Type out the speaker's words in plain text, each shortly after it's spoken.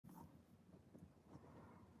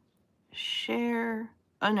Share.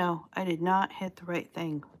 Oh no, I did not hit the right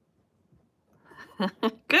thing.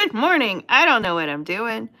 Good morning. I don't know what I'm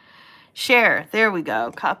doing. Share. There we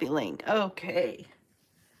go. Copy link. Okay.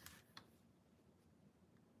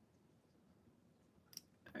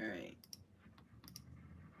 All right.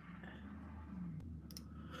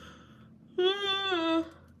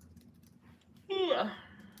 Yeah.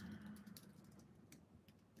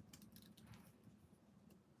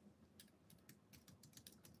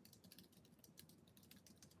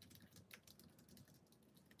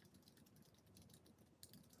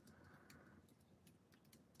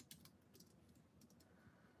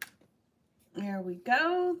 There we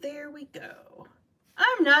go. There we go.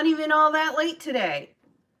 I'm not even all that late today.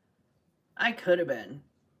 I could have been.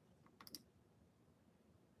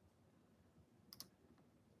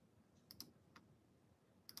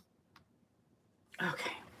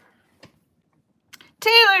 Okay.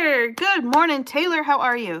 Taylor, good morning. Taylor, how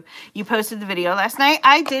are you? You posted the video last night.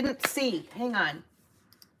 I didn't see. Hang on.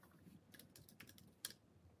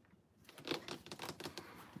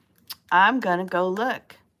 I'm going to go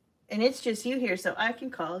look. And it's just you here, so I can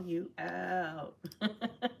call you out.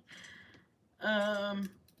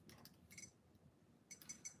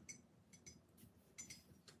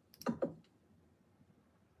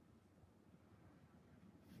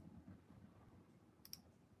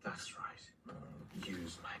 That's right.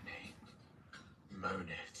 Use my name. Moan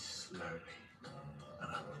it slowly, and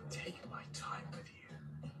I will take my time with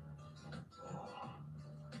you. Or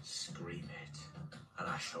scream it, and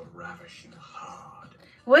I shall ravish you hard.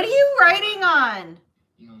 What are you writing on?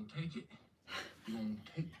 You gonna take it? You gonna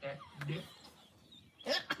take that dick?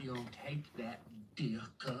 You gonna take that dick,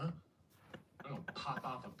 huh? I'm gonna pop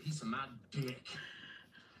off a piece of my dick.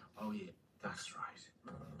 Oh yeah, that's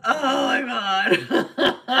right. Oh my God.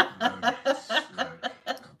 Moan it slowly.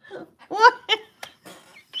 What?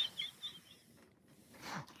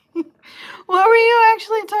 What were you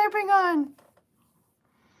actually typing on?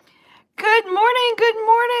 Good morning, good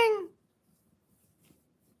morning.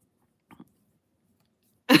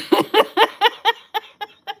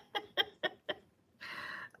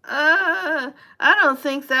 I don't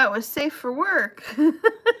think that was safe for work.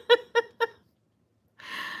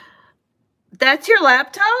 That's your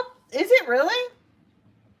laptop? Is it really?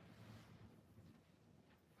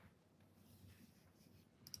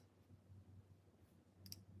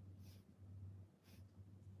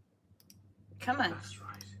 Come on. That's right.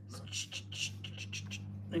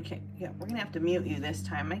 Okay, yeah, we're gonna have to mute you this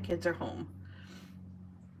time. My kids are home.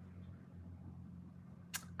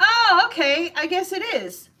 Oh, okay. I guess it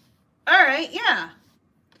is. All right, yeah.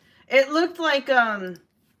 It looked like one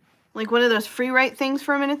of those free write things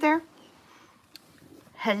for a minute there.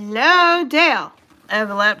 Hello, Dale. I have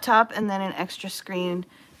a laptop and then an extra screen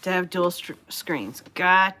to have dual screens.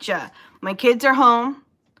 Gotcha. My kids are home.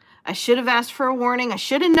 I should have asked for a warning. I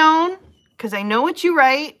should have known because I know what you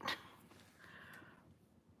write.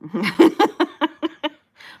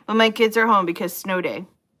 But my kids are home because snow day.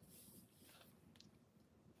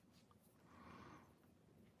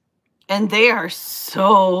 And they are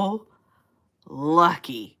so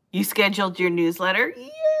lucky. You scheduled your newsletter.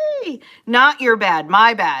 Yay! Not your bad,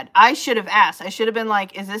 my bad. I should have asked. I should have been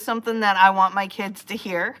like, is this something that I want my kids to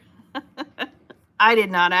hear? I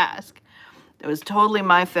did not ask. It was totally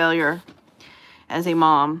my failure as a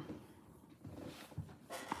mom.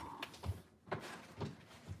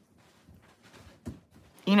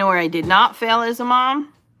 You know where I did not fail as a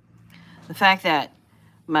mom? The fact that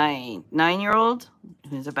my 9-year-old,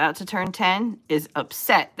 who's about to turn 10, is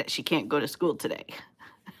upset that she can't go to school today.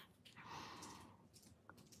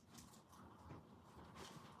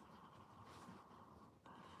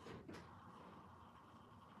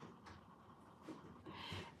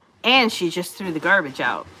 And she just threw the garbage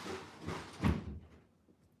out.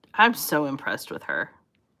 I'm so impressed with her.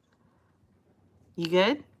 You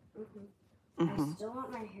good? I still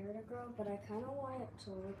want my hair to grow, but I kind of want it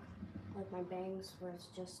to look like my bangs where it's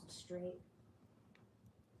just straight.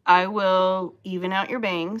 I will even out your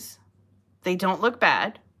bangs. They don't look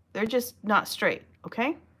bad. They're just not straight,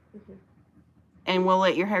 okay? And we'll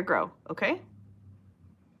let your hair grow, okay?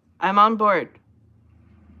 I'm on board.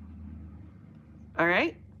 All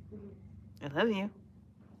right? I love you.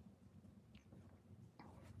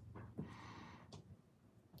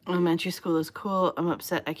 Elementary school is cool. I'm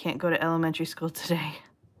upset I can't go to elementary school today.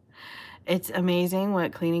 It's amazing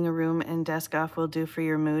what cleaning a room and desk off will do for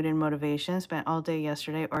your mood and motivation. Spent all day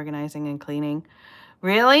yesterday organizing and cleaning.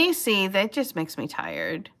 Really? See, that just makes me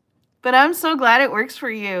tired. But I'm so glad it works for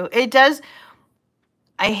you. It does.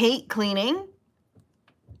 I hate cleaning.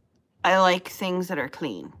 I like things that are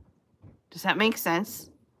clean. Does that make sense?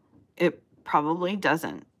 It probably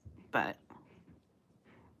doesn't, but.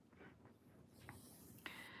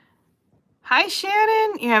 Hi,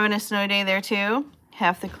 Shannon. You're having a snow day there too?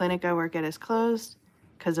 Half the clinic I work at is closed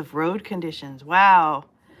because of road conditions. Wow.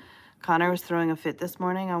 Connor was throwing a fit this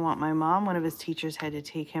morning. I want my mom. One of his teachers had to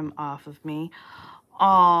take him off of me.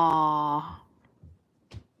 Aww.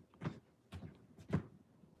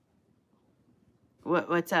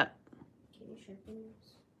 What's up? Can you sharpen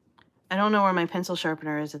this? I don't know where my pencil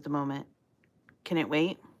sharpener is at the moment. Can it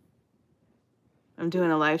wait? I'm doing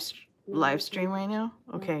a live stream right now?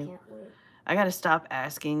 Okay. No, I can't wait. I got to stop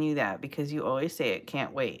asking you that because you always say it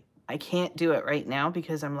can't wait. I can't do it right now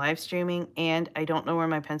because I'm live streaming and I don't know where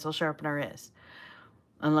my pencil sharpener is.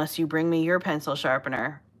 Unless you bring me your pencil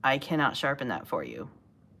sharpener, I cannot sharpen that for you.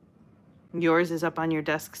 Yours is up on your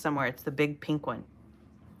desk somewhere. It's the big pink one.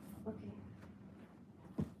 Okay.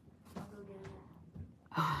 I'll go get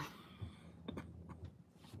it.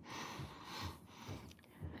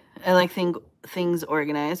 I like things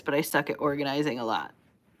organized, but I suck at organizing a lot.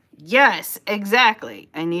 Yes, exactly.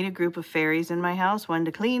 I need a group of fairies in my house. One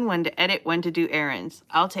to clean, one to edit, one to do errands.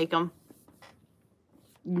 I'll take them.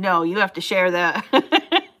 No, you have to share that.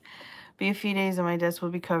 Be a few days and my desk will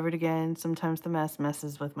be covered again. Sometimes the mess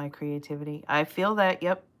messes with my creativity. I feel that,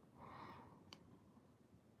 yep.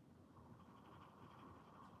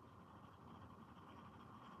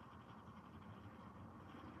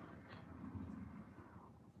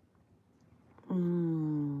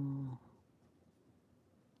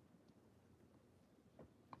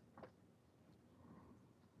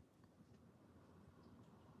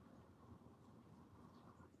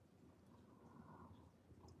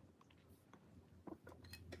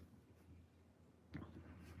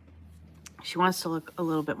 She wants to look a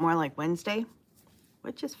little bit more like Wednesday,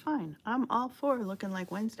 which is fine. I'm all for looking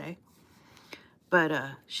like Wednesday. But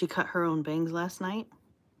she cut her own bangs last night.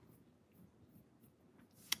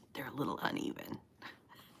 They're a little uneven.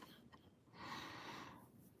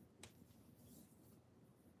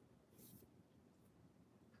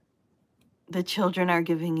 The children are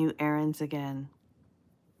giving you errands again.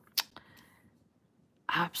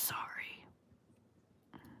 I'm sorry.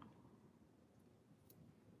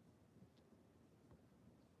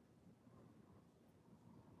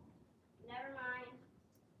 Never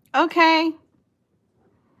mind. Okay.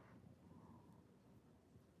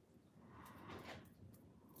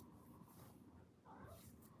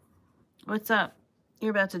 What's up?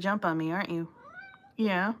 You're about to jump on me, aren't you?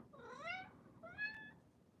 Yeah.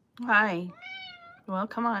 Hi. Well,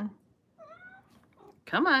 come on.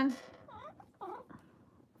 Come on.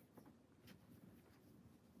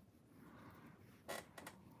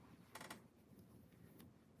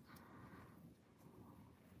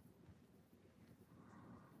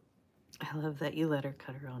 I love that you let her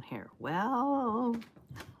cut her own hair. Well,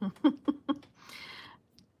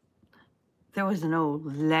 there was no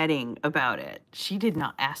letting about it. She did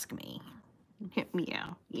not ask me.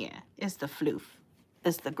 Meow. Yeah, it's the floof.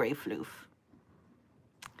 It's the gray floof.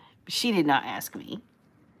 She did not ask me.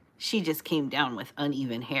 She just came down with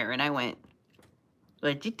uneven hair, and I went,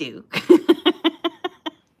 what'd you do?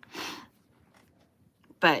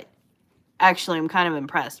 But actually, I'm kind of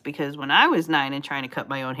impressed because when I was 9 and trying to cut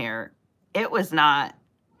my own hair, it was not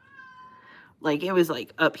like, it was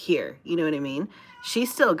like up here. You know what I mean? She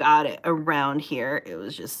still got it around here.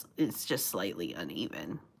 It's just slightly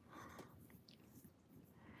uneven.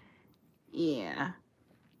 Yeah.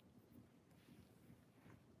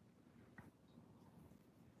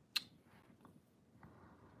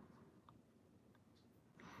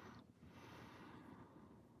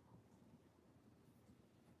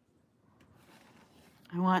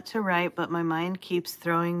 I want to write, but my mind keeps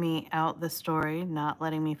throwing me out the story, not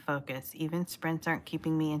letting me focus. Even sprints aren't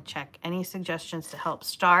keeping me in check. Any suggestions to help?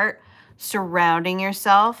 Start surrounding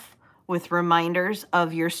yourself with reminders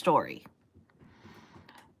of your story.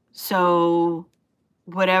 So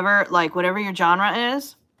whatever your genre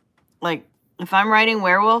is, like if I'm writing a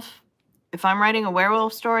werewolf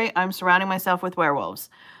story, I'm surrounding myself with werewolves.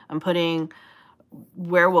 I'm putting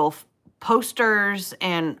werewolf posters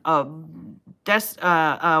and a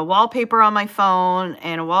wallpaper on my phone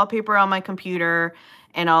and a wallpaper on my computer,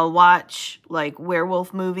 and I'll watch like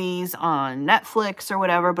werewolf movies on Netflix or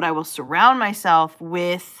whatever, but I will surround myself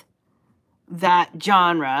with that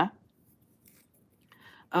genre.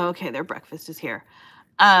 Okay, their breakfast is here.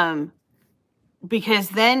 Because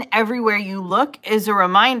then everywhere you look is a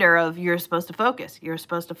reminder of you're supposed to focus. You're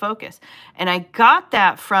supposed to focus. And I got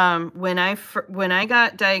that from when I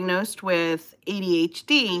got diagnosed with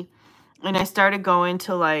ADHD, and I started going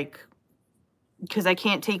to like, because I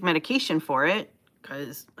can't take medication for it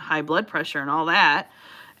because high blood pressure and all that.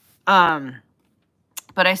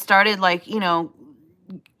 But I started, like, you know,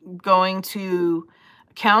 going to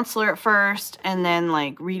a counselor at first, and then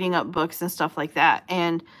like reading up books and stuff like that.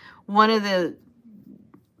 And one of the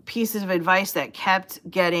pieces of advice that kept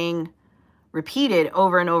getting repeated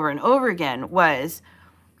over and over and over again was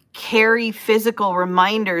carry physical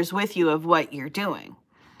reminders with you of what you're doing.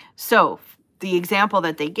 So the example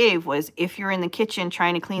that they gave was, if you're in the kitchen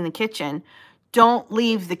trying to clean the kitchen, don't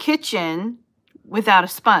leave the kitchen without a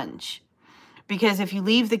sponge. Because if you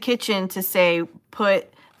leave the kitchen to, say,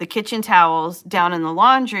 put the kitchen towels down in the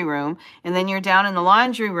laundry room, and then you're down in the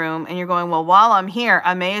laundry room and you're going, well, while I'm here,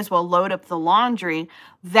 I may as well load up the laundry,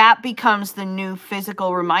 that becomes the new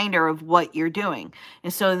physical reminder of what you're doing.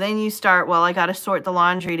 And so then you start, well, I got to sort the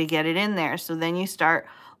laundry to get it in there. So then you start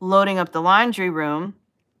loading up the laundry room,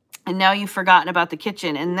 and now you've forgotten about the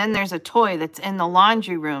kitchen. And then there's a toy that's in the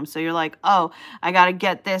laundry room. So you're like, oh, I got to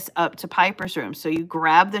get this up to Piper's room. So you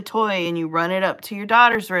grab the toy and you run it up to your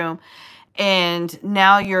daughter's room. And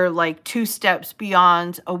now you're like 2 steps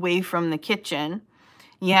beyond away from the kitchen.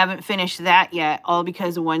 You haven't finished that yet, all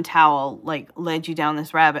because of one towel like led you down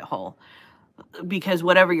this rabbit hole. Because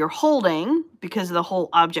whatever you're holding, because of the whole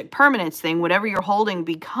object permanence thing, whatever you're holding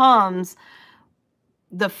becomes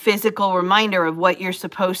the physical reminder of what you're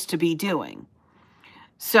supposed to be doing.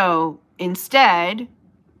 So instead,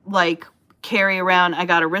 like, carry around, I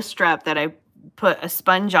got a wrist strap that I put a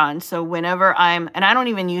sponge on. So whenever and I don't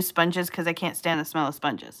even use sponges because I can't stand the smell of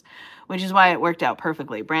sponges, which is why it worked out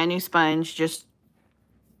perfectly. Brand new sponge, just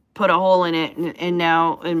put a hole in it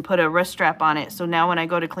and put a wrist strap on it. So now when I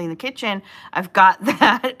go to clean the kitchen, I've got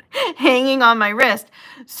that hanging on my wrist.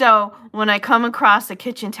 So when I come across a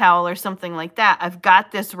kitchen towel or something like that, I've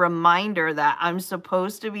got this reminder that I'm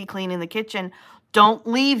supposed to be cleaning the kitchen. Don't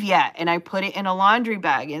leave yet. And I put it in a laundry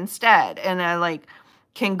bag instead. And I like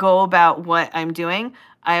can go about what I'm doing.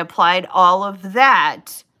 I applied all of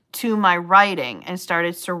that to my writing and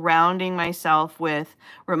started surrounding myself with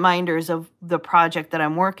reminders of the project that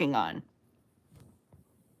I'm working on.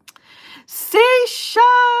 Seisha!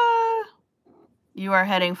 You are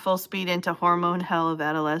heading full speed into hormone hell of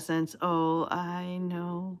adolescence. Oh, I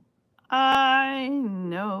know. I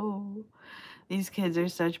know. These kids are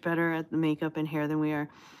such better at the makeup and hair than we are.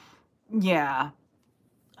 Yeah.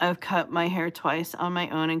 I've cut my hair twice on my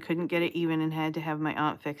own and couldn't get it even and had to have my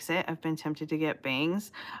aunt fix it. I've been tempted to get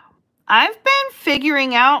bangs. I've been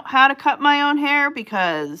figuring out how to cut my own hair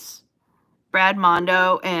because Brad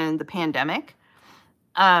Mondo and the pandemic.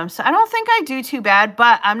 So I don't think I do too bad,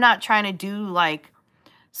 but I'm not trying to do like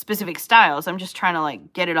specific styles. I'm just trying to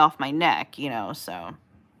like get it off my neck, you know, so. I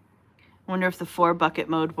wonder if the 4 bucket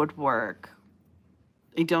mode would work.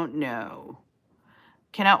 I don't know.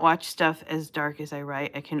 Cannot watch stuff as dark as I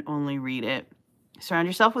write. I can only read it. Surround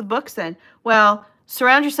yourself with books then. Well,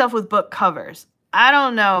 surround yourself with book covers. I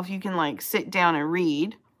don't know if you can like sit down and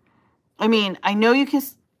read. I mean, I know you can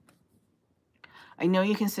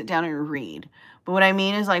sit down and read. But what I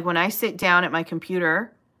mean is, like, when I sit down at my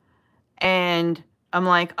computer and I'm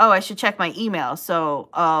like, oh, I should check my email. So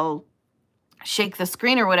I'll shake the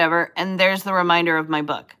screen or whatever, and there's the reminder of my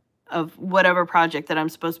book, of whatever project that I'm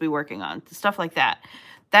supposed to be working on, stuff like that.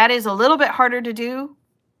 That is a little bit harder to do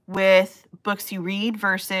with books you read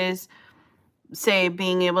versus, say,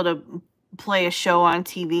 being able to play a show on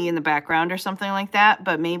TV in the background or something like that.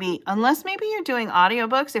 But maybe, unless maybe you're doing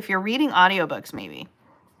audiobooks, if you're reading audiobooks, maybe.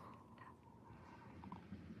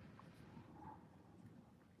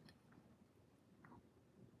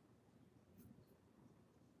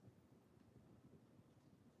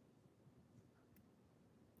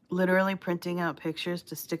 Literally printing out pictures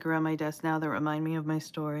to stick around my desk now that remind me of my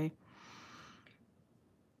story.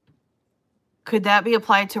 Could that be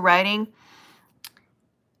applied to writing?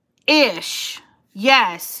 Ish.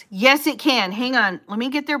 Yes. Yes, it can. Hang on. Let me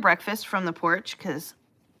get their breakfast from the porch, because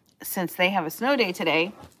since they have a snow day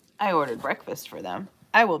today, I ordered breakfast for them.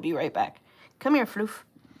 I will be right back. Come here, Floof.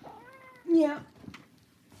 Yeah.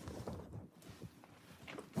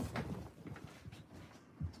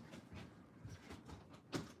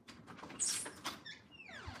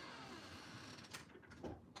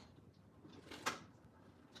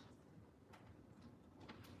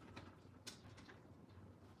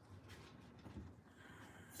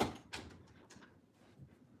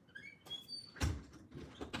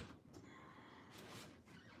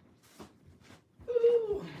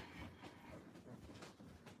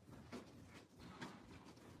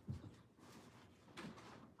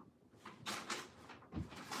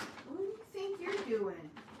 Doing?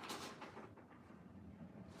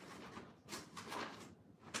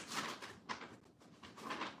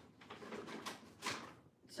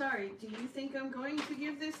 Sorry, do you think I'm going to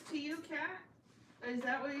give this to you, Cat? Is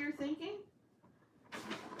that what you're thinking?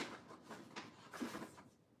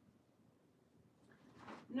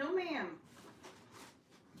 No, ma'am.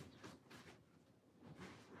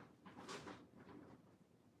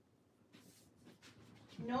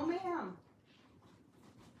 No, ma'am.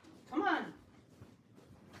 Come on.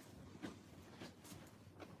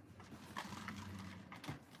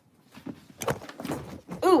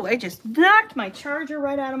 Ooh, I just knocked my charger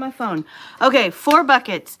right out of my phone. Okay, 4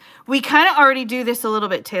 buckets. We kind of already do this a little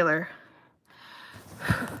bit, Taylor.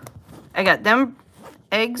 I got them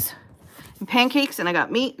eggs and pancakes, and I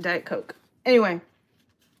got meat, Diet Coke. Anyway,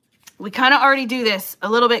 we kind of already do this a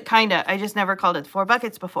little bit, kind of. I just never called it 4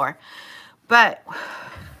 buckets before. But,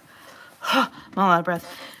 I'm all out of breath.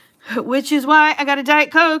 Which is why I got a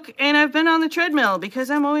Diet Coke, and I've been on the treadmill, because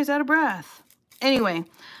I'm always out of breath. Anyway,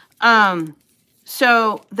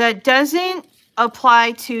 so that doesn't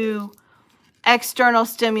apply to external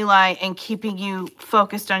stimuli and keeping you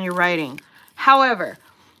focused on your writing. However,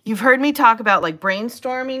 you've heard me talk about like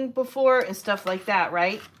brainstorming before and stuff like that,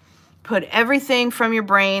 right? Put everything from your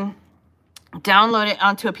brain, download it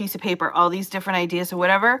onto a piece of paper, all these different ideas or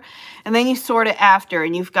whatever, and then you sort it after,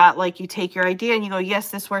 and you've got like, you take your idea and you go, yes,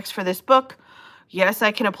 this works for this book. Yes,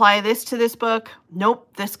 I can apply this to this book. Nope,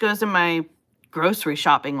 this goes in my grocery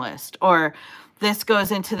shopping list, or this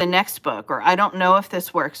goes into the next book, or I don't know if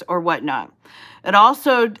this works or whatnot. I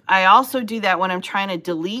also do that when I'm trying to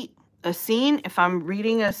delete a scene. If I'm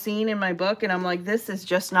reading a scene in my book and I'm like, this is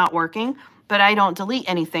just not working, but I don't delete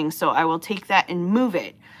anything. So I will take that and move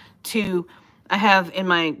it to, I have in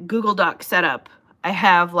my Google Doc setup, I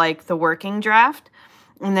have like the working draft,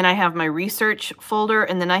 and then I have my research folder,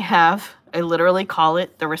 and then I literally call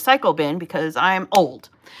it the recycle bin because I'm old.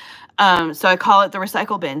 So I call it the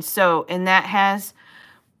recycle bin. So, and that has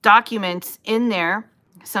documents in there,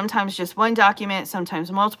 sometimes just one document,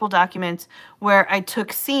 sometimes multiple documents, where I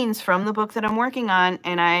took scenes from the book that I'm working on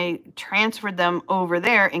and I transferred them over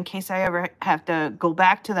there in case I ever have to go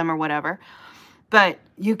back to them or whatever. But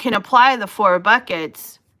you can apply the 4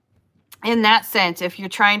 buckets in that sense if you're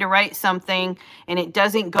trying to write something and it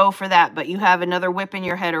doesn't go for that, but you have another whip in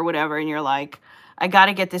your head or whatever, and you're like, I got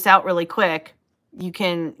to get this out really quick. You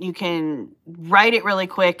can write it really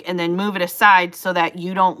quick and then move it aside so that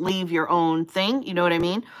you don't leave your own thing. You know what I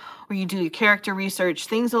mean? Or you do your character research,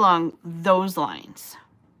 things along those lines.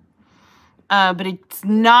 But it's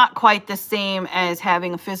not quite the same as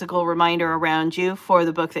having a physical reminder around you for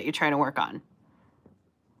the book that you're trying to work on.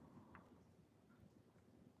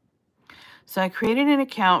 So I created an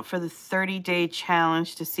account for the 30-day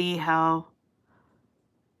challenge to see how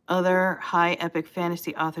other high epic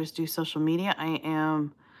fantasy authors do social media. I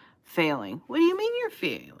am failing. What do you mean you're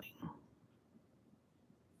failing?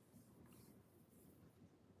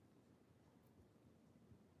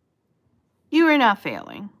 You are not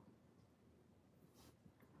failing.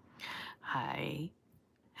 Hi.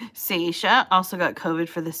 Seisha also got COVID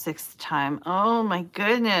for the 6th time. Oh my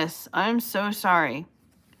goodness. I'm so sorry.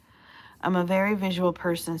 I'm a very visual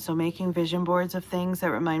person, so making vision boards of things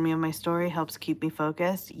that remind me of my story helps keep me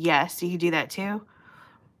focused. Yes, you do that too.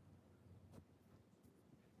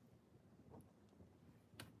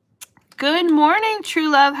 Good morning,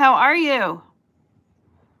 True Love. How are you?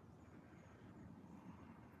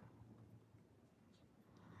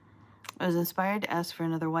 I was inspired to ask for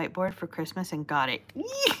another whiteboard for Christmas and got it.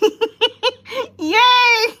 Yay!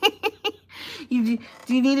 Do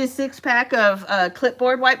you need a 6-pack of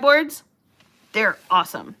clipboard whiteboards? They're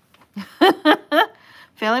awesome.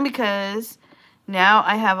 Failing because now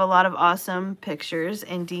I have a lot of awesome pictures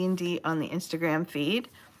and D&D on the Instagram feed.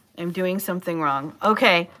 I'm doing something wrong.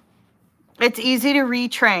 Okay. It's easy to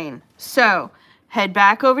retrain. So head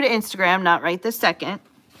back over to Instagram, not right this second.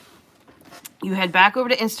 You head back over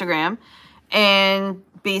to Instagram and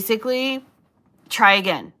basically try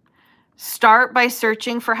again. Start by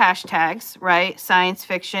searching for hashtags, right? Science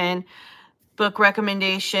fiction, book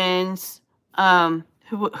recommendations.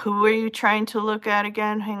 Who are you trying to look at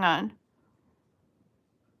again? Hang on.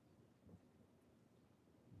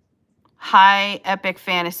 High epic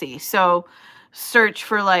fantasy. So search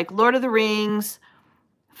for like Lord of the Rings,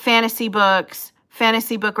 fantasy books,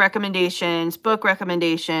 fantasy book recommendations,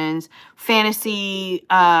 fantasy.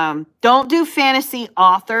 Don't do fantasy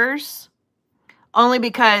authors. Only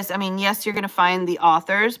because, I mean, yes, you're going to find the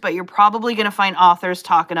authors, but you're probably going to find authors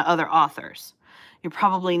talking to other authors. You're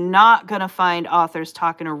probably not going to find authors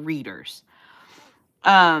talking to readers.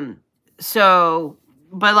 But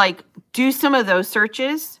like, do some of those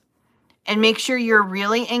searches and make sure you're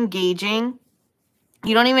really engaging.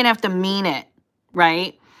 You don't even have to mean it,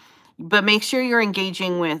 right? But make sure you're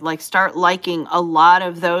engaging with, like, start liking a lot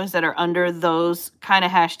of those that are under those kind of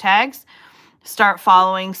hashtags. Start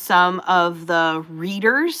following some of the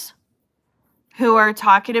readers who are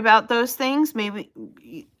talking about those things.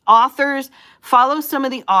 Maybe authors, follow some of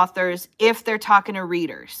the authors if they're talking to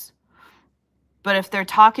readers. But if they're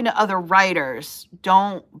talking to other writers,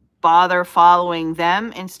 don't bother following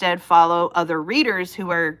them. Instead, follow other readers who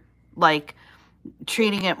are like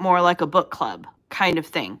treating it more like a book club kind of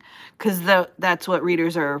thing, because that's what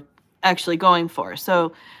readers are actually going for.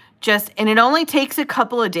 So and it only takes a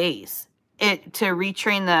couple of days to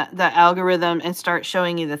retrain the algorithm and start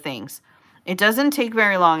showing you the things. It doesn't take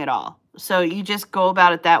very long at all. So you just go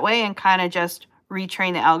about it that way and kind of just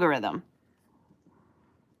retrain the algorithm.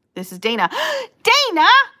 This is Dana. Dana,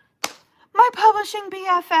 my publishing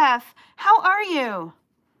BFF. How are you?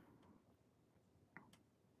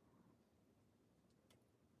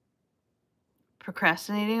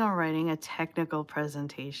 Procrastinating on writing a technical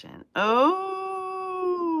presentation.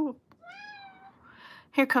 Oh,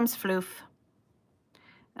 here comes Floof.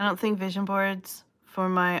 I don't think vision boards for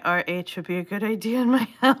my RH would be a good idea in my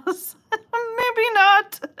house. Maybe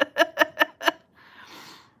not.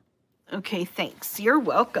 Okay, thanks. You're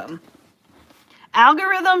welcome.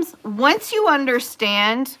 Algorithms, once you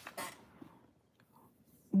understand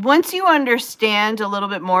a little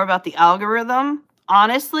bit more about the algorithm,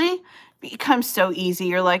 honestly, it becomes so easy.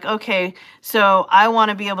 You're like, okay, so I want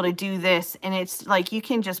to be able to do this. And it's like you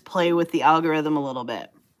can just play with the algorithm a little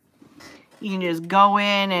bit. You can just go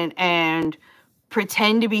in and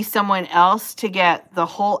pretend to be someone else to get the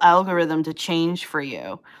whole algorithm to change for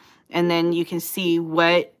you. And then you can see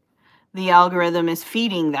what the algorithm is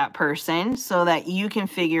feeding that person so that you can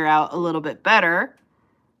figure out a little bit better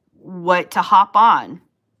what to hop on.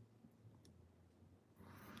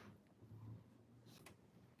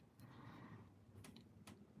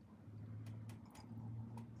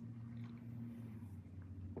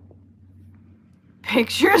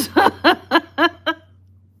 Pictures?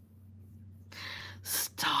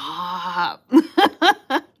 Stop.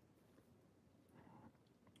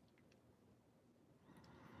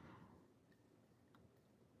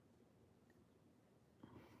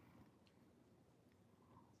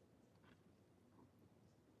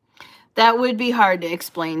 That would be hard to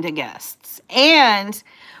explain to guests.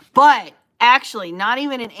 But actually, not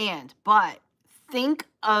even but think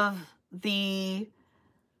of the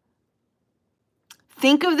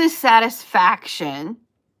satisfaction.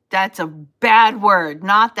 That's a bad word,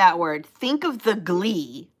 not that word. Think of the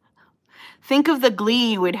glee. Think of the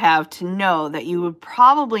glee you would have to know that you would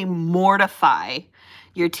probably mortify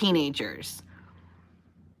your teenagers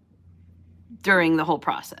during the whole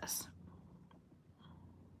process.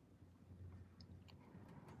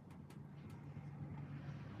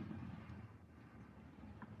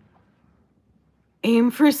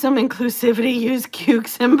 Aim for some inclusivity. Use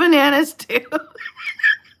cukes and bananas too.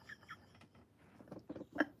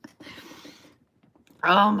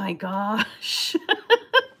 Oh my gosh.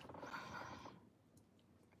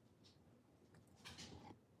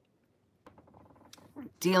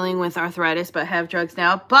 Dealing with arthritis, but have drugs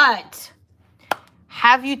now. But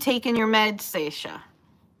have you taken your meds, Seisha?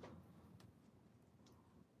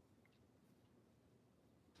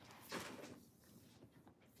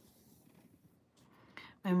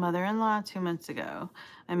 My mother-in-law 2 months ago,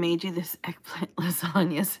 I made you this eggplant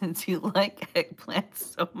lasagna since you like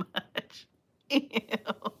eggplants so much. Ew.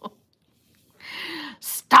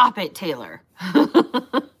 Stop it, Taylor.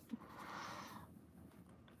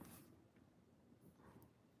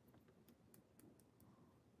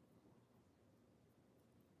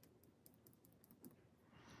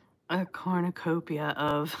 A cornucopia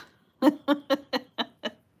of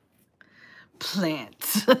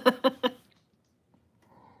plants.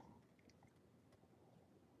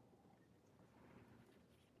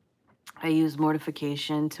 I use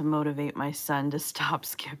mortification to motivate my son to stop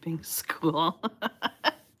skipping school.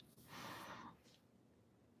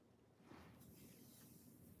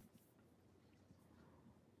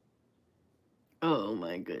 Oh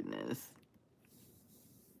my goodness.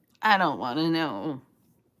 I don't want to know.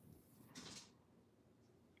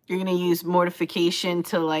 You're going to use mortification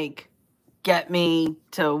to like get me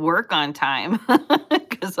to work on time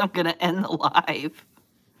because I'm going to end the live.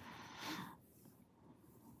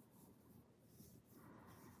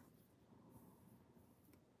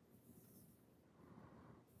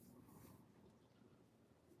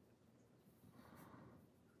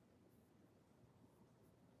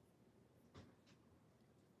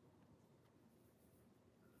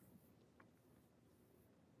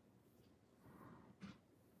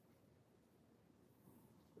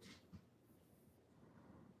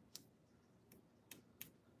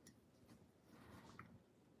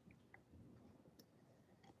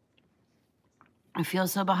 I feel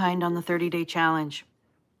so behind on the 30-day challenge.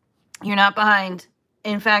 You're not behind.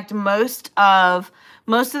 In fact, most of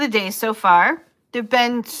the days so far, they've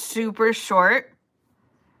been super short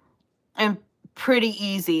and pretty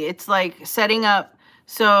easy. It's like setting up.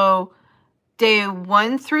 So day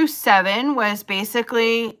 1 through 7 was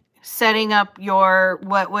basically setting up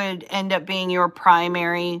what would end up being your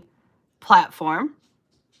primary platform.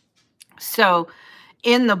 So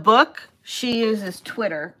in the book, she uses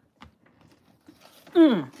Twitter.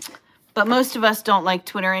 But most of us don't like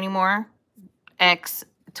Twitter anymore.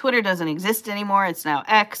 Twitter doesn't exist anymore. It's now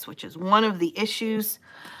X, which is one of the issues.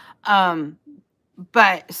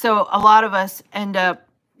 But so a lot of us end up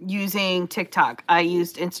using TikTok. I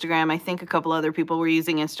used Instagram. I think a couple other people were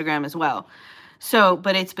using Instagram as well. So,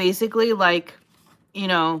 but it's basically like, you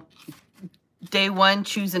know, day 1,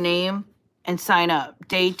 choose a name and sign up.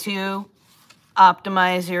 Day 2,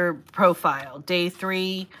 optimize your profile. Day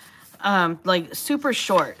 3, like super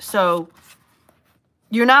short. So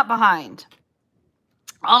you're not behind.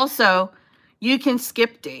 Also, you can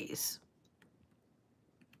skip days.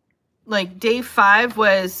 Like day 5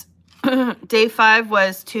 was day 5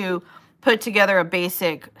 was to put together a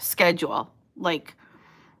basic schedule. Like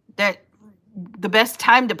that the best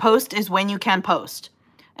time to post is when you can post.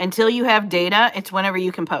 Until you have data, it's whenever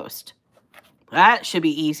you can post. That should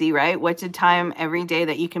be easy, right? What's a time every day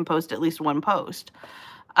that you can post at least one post?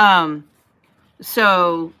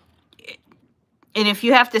 So, and if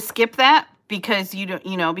you have to skip that because you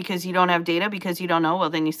don't, because you don't have data, because you don't know, well,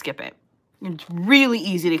 then you skip it. It's really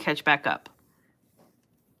easy to catch back up.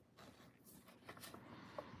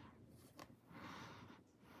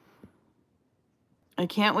 I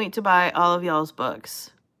can't wait to buy all of y'all's books.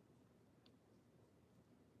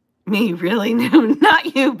 Me, really? No,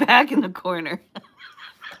 not you, back in the corner.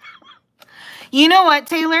 You know what,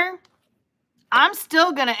 Taylor? I'm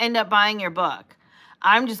still going to end up buying your book.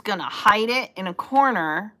 I'm just going to hide it in a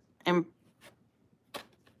corner,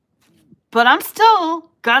 but I'm still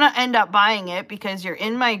going to end up buying it because you're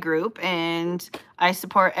in my group and I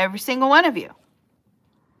support every single one of you.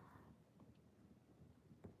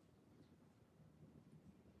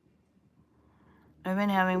 I've been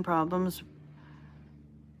having problems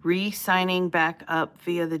re-signing back up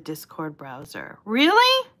via the Discord browser.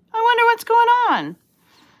 Really? I wonder what's going on.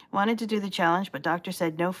 Wanted to do the challenge, but doctor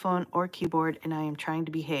said no phone or keyboard, and I am trying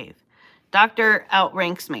to behave. Doctor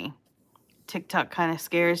outranks me. TikTok kind of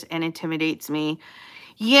scares and intimidates me.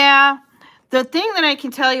 Yeah, the thing that I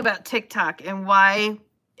can tell you about TikTok and why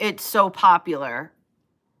it's so popular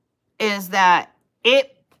is that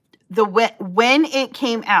when it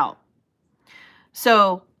came out,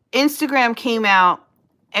 so Instagram came out,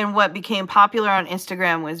 and what became popular on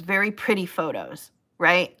Instagram was very pretty photos,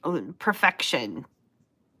 right? Perfection,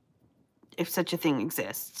 if such a thing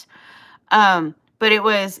exists. But it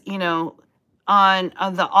was, on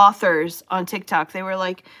the authors on TikTok, they were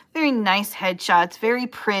like very nice headshots, very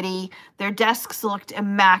pretty. Their desks looked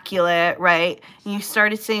immaculate, right? And you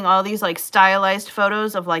started seeing all these like stylized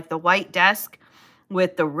photos of like the white desk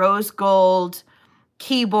with the rose gold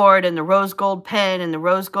keyboard and the rose gold pen and the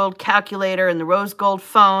rose gold calculator and the rose gold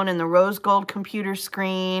phone and the rose gold computer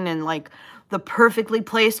screen and like the perfectly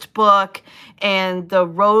placed book and the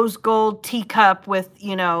rose gold teacup with,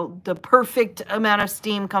 the perfect amount of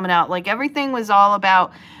steam coming out. Like everything was all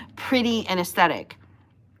about pretty and aesthetic.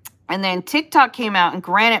 And then TikTok came out, and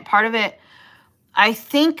granted, part of it, I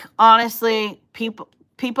think, honestly,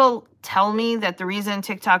 people tell me that the reason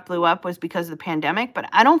TikTok blew up was because of the pandemic, but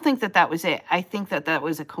I don't think that that was it. I think that that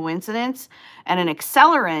was a coincidence and an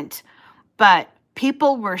accelerant, but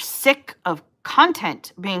people were sick of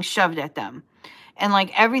content being shoved at them. And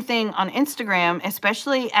like everything on Instagram,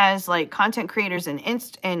 especially as like content creators and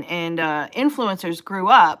influencers grew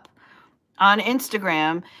up on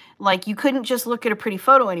Instagram, like you couldn't just look at a pretty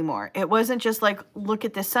photo anymore. It wasn't just like, look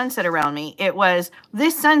at this sunset around me. It was,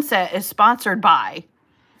 this sunset is sponsored by,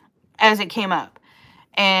 as it came up.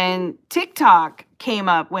 And TikTok came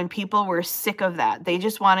up when people were sick of that. They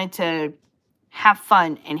just wanted to have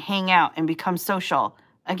fun and hang out and become social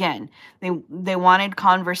again. They wanted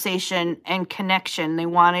conversation and connection. They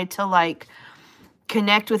wanted to like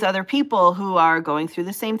connect with other people who are going through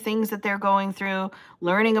the same things that they're going through,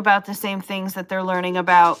 learning about the same things that they're learning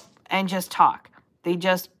about, and just talk. They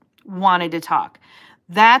just wanted to talk.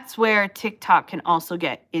 That's where TikTok can also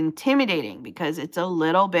get intimidating because it's a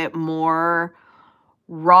little bit more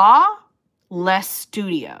raw, less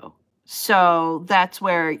studio. So that's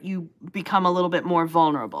where you become a little bit more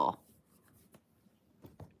vulnerable.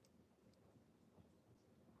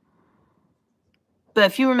 But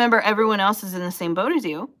if you remember, everyone else is in the same boat as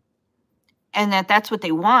you. and that's what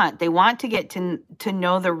they want. They want to get to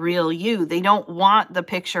know the real you. They don't want the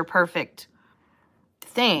picture perfect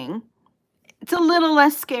thing. It's a little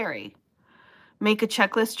less scary. Make a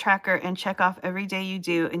checklist tracker and check off every day you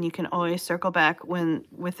do, and you can always circle back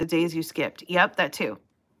with the days you skipped. Yep, that too.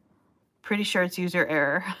 Pretty sure it's user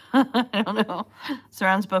error. I don't know.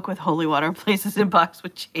 Surrounds book with holy water, places in box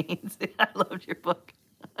with chains. I loved your book.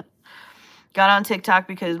 Got on TikTok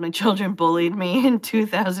because my children bullied me in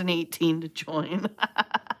 2018 to join.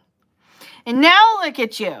 And now look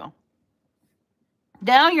at you.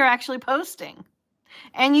 Now you're actually posting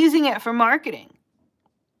and using it for marketing.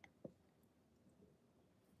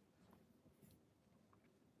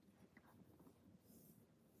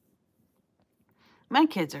 My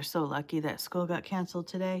kids are so lucky that school got canceled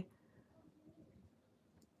today.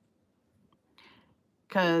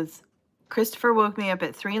 Because Christopher woke me up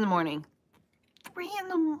at 3 in the morning. 3 in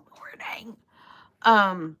the morning.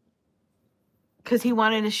 Because he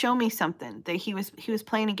wanted to show me something. That he was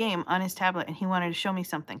playing a game on his tablet, and he wanted to show me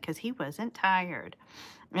something because he wasn't tired.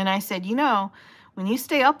 And I said, you know, when you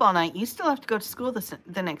stay up all night, you still have to go to school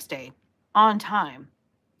the next day on time.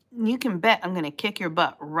 You can bet I'm going to kick your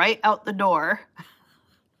butt right out the door.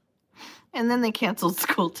 And then they canceled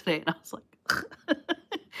school today, and I was like,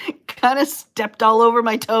 kind of stepped all over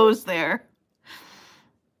my toes there.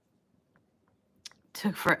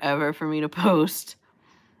 Took forever for me to post.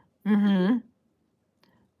 So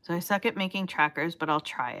I suck at making trackers, but I'll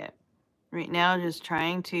try it. Right now, just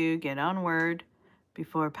trying to get on Word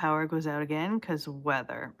before power goes out again, because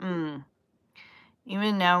weather.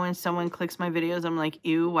 Even now when someone clicks my videos, I'm like,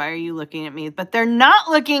 ew, why are you looking at me? But they're not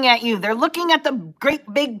looking at you. They're looking at the great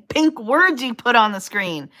big pink words you put on the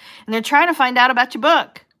screen. And they're trying to find out about your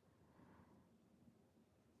book.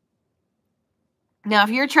 Now,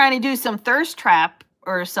 if you're trying to do some thirst trap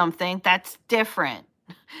or something, that's different.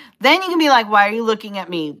 Then you can be like, why are you looking at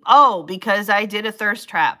me? Oh, because I did a thirst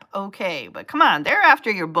trap. Okay, but come on, they're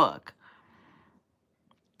after your book.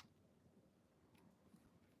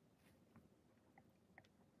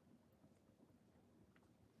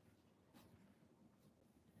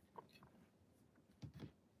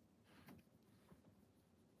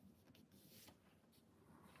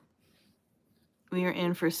 We are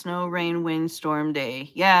in for snow, rain, wind, storm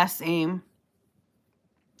day. Yeah, same.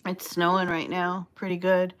 It's snowing right now. Pretty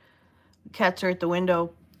good. Cats are at the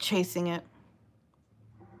window chasing it.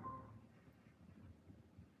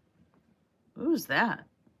 What was that?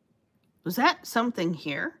 Was that something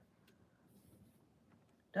here?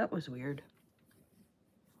 That was weird.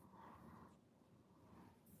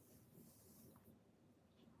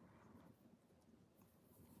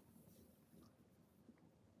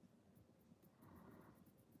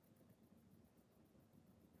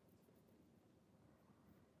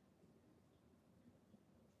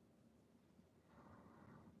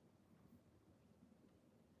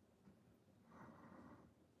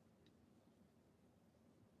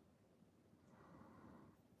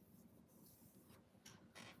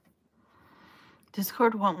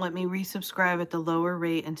 Discord won't let me resubscribe at the lower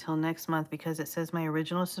rate until next month because it says my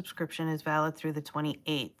original subscription is valid through the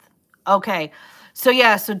 28th. Okay. So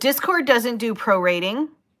yeah, so Discord doesn't do prorating.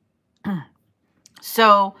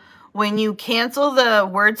 So when you cancel the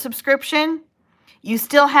Word subscription, you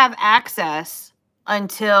still have access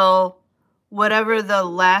until whatever the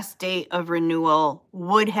last date of renewal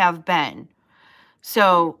would have been.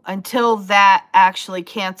 So until that actually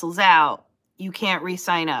cancels out, you can't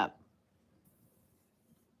re-sign up.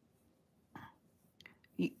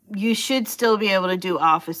 You should still be able to do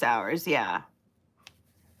office hours, yeah.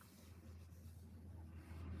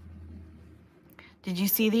 Did you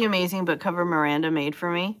see the amazing book cover Miranda made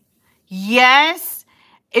for me? Yes,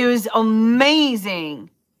 it was amazing.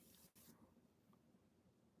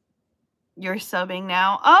 You're subbing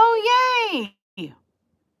now? Oh, yay!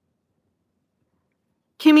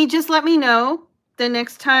 Kimmy, just let me know the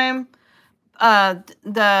next time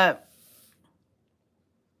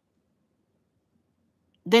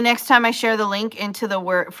the next time I share the link into the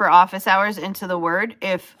Word for office hours into the Word,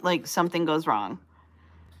 if like something goes wrong.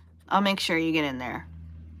 I'll make sure you get in there.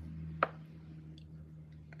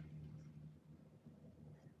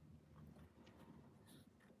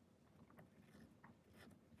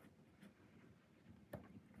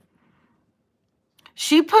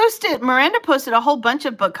 Miranda posted a whole bunch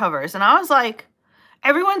of book covers, and I was like,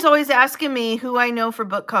 everyone's always asking me who I know for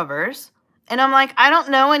book covers. And I'm like, I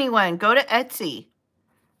don't know anyone. Go to Etsy.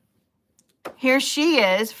 Here she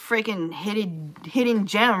is, freaking hidden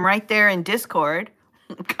gem right there in Discord.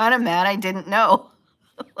 I'm kind of mad I didn't know.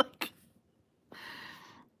 Like,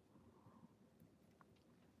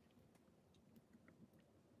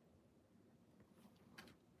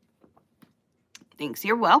 Thanks.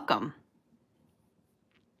 You're welcome.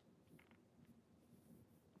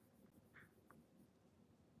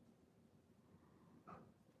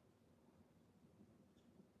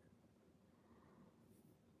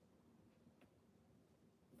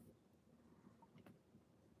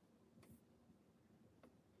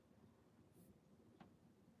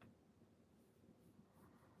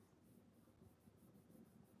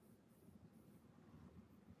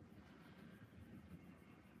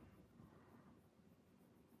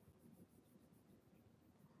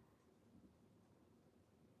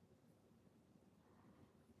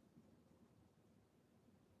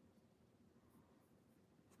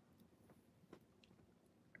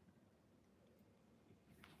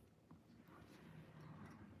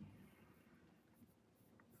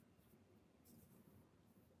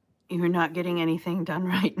 You're not getting anything done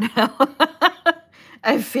right now.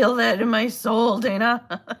 I feel that in my soul,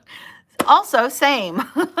 Dana. Also, same.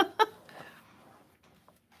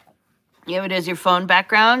 You have it as your phone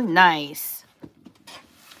background? Nice.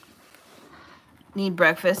 Need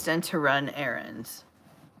breakfast and to run errands.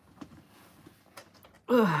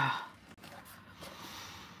 Ugh.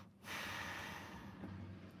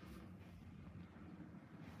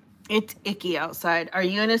 It's icky outside. Are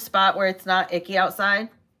you in a spot where it's not icky outside?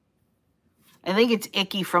 I think it's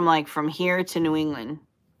icky from here to New England.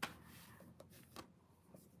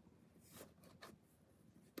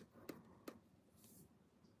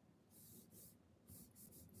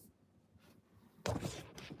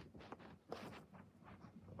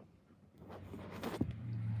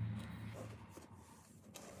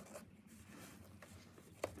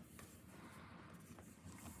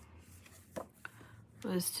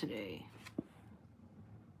 What is today?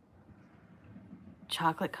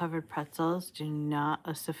 Chocolate covered pretzels do not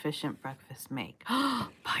a sufficient breakfast make.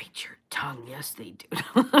 Bite your tongue. Yes, they do.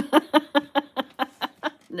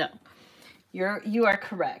 No, you are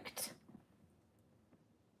correct.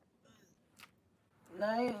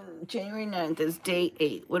 January 9th is day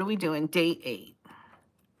 8. What are we doing? Day 8.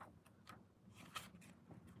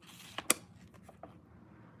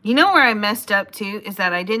 You know where I messed up too is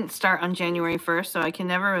that I didn't start on January 1st, so I can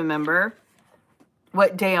never remember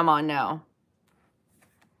what day I'm on now.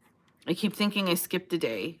 I keep thinking I skipped a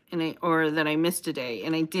day or that I missed a day,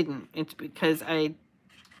 and I didn't. It's because I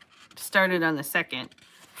started on the 2nd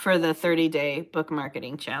for the 30-day book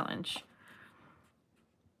marketing challenge.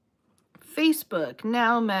 Facebook,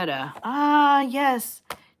 now Meta. Ah, yes.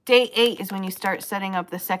 Day 8 is when you start setting up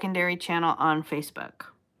the secondary channel on Facebook.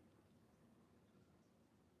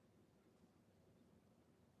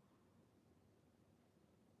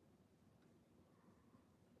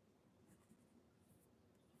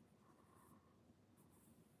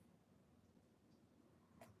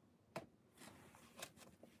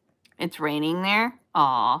 It's raining there?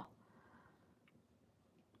 Aw.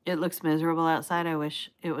 It looks miserable outside. I wish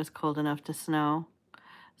it was cold enough to snow.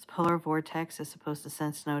 This polar vortex is supposed to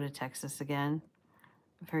send snow to Texas again.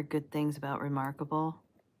 I've heard good things about Remarkable.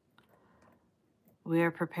 We are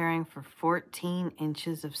preparing for 14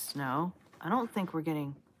 inches of snow. I don't think we're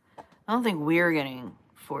getting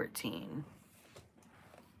 14.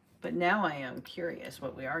 But now I am curious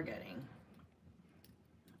what we are getting.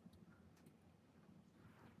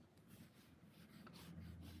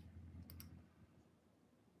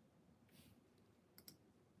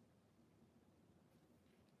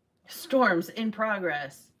 Storms in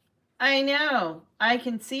progress. I know. I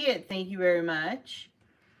can see it. Thank you very much.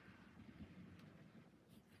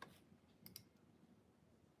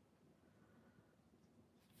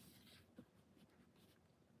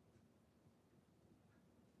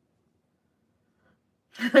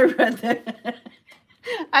 I read that.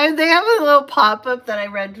 They have a little pop-up that I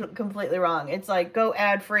read completely wrong. It's like, go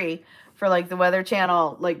ad-free for like the Weather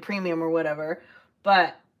Channel, like premium or whatever.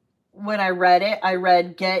 But when I read it, I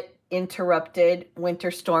read get interrupted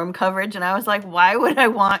winter storm coverage. And I was like, why would I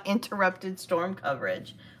want interrupted storm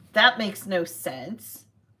coverage? That makes no sense.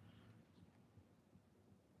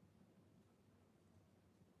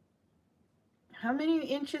 How many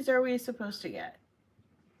inches are we supposed to get?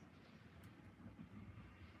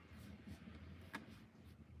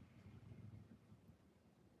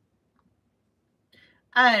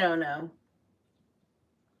 I don't know.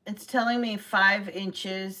 It's telling me 5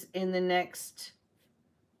 inches in the next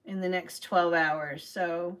 12 hours.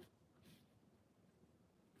 So,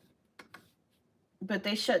 but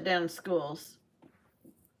they shut down schools,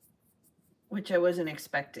 which I wasn't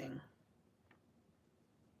expecting.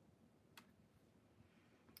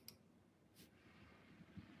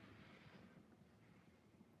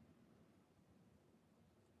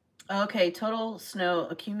 Okay, total snow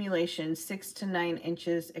accumulation 6 to 9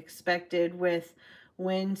 inches expected with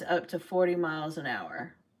winds up to 40 miles an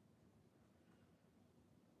hour.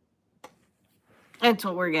 That's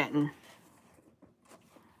what we're getting.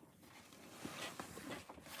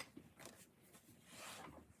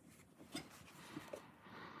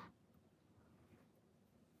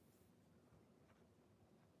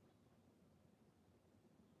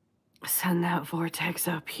 Send that vortex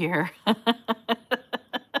up here.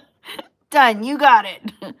 Done. You got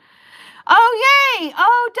it. Oh, yay.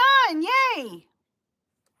 Oh, done. Yay.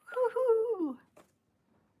 Woohoo.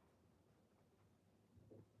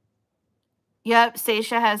 Yep,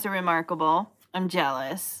 Stacia has a remarkable. I'm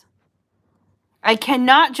jealous. I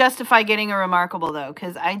cannot justify getting a remarkable, though,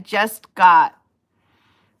 because I just got,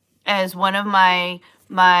 as one of my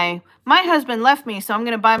husband left me, so I'm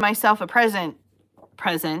going to buy myself a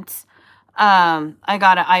presents. I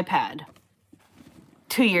got an iPad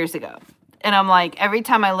 2 years ago. And I'm like, every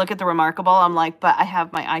time I look at the remarkable, I'm like, but I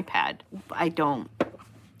have my iPad. I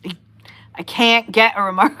can't get a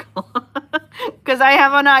remarkable because I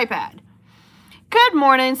have an iPad. Good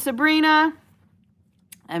morning, Sabrina.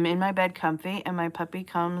 I'm in my bed comfy, and my puppy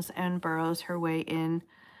comes and burrows her way in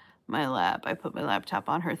my lap. I put my laptop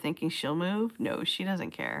on her thinking she'll move. No, she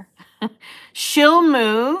doesn't care. She'll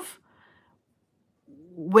move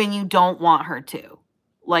when you don't want her to.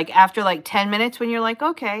 Like after like 10 minutes when you're like,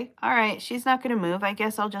 okay, all right, she's not going to move. I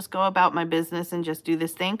guess I'll just go about my business and just do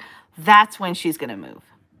this thing. That's when she's going to move.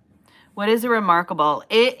 What is a remarkable?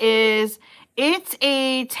 It's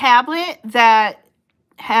a tablet that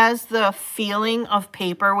has the feeling of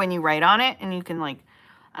paper when you write on it, and you can, like,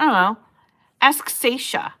 I don't know, ask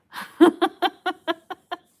Stacia.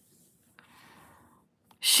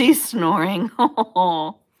 She's snoring.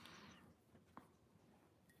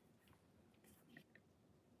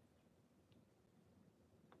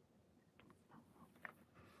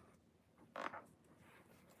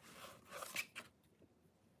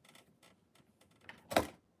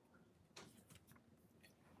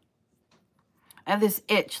 I have this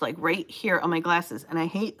itch like right here on my glasses, and I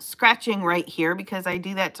hate scratching right here because I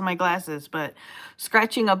do that to my glasses, but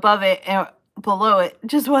scratching above it and below it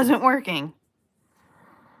just wasn't working.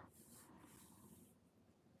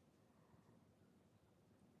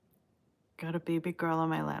 Got a baby girl on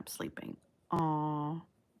my lap sleeping. Aww.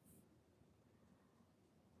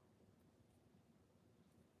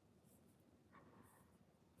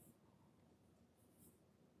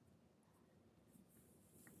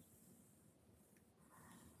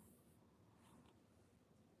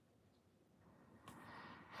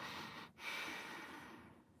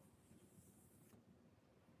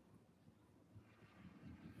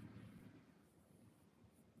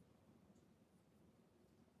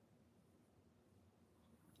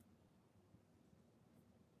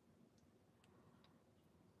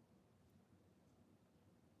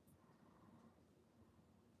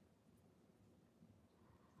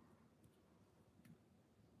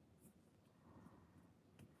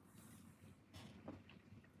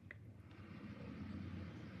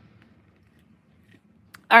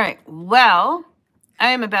 All right, well,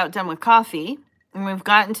 I am about done with coffee, and we've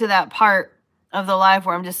gotten to that part of the live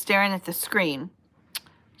where I'm just staring at the screen.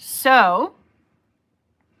 So,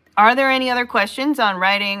 are there any other questions on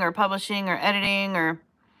writing or publishing or editing or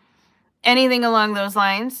anything along those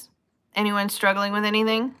lines? Anyone struggling with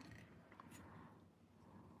anything?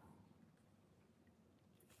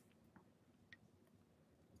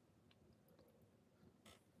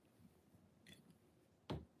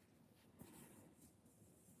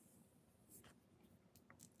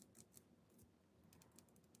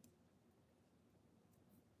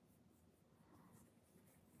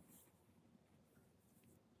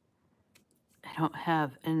 I don't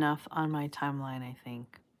have enough on my timeline, I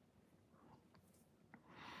think.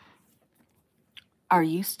 Are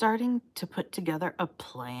you starting to put together a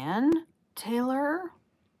plan, Taylor?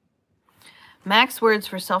 Max words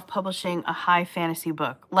for self-publishing a high fantasy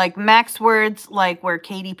book. Like max words, like where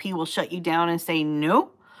KDP will shut you down and say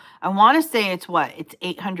no. I want to say it's what? It's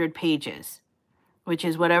 800 pages, which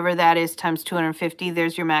is whatever that is times 250.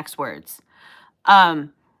 There's your max words.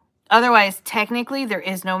 Otherwise, technically, there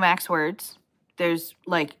is no max words. There's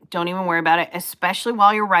like, don't even worry about it, especially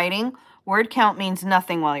while you're writing. Word count means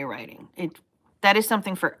nothing while you're writing. That is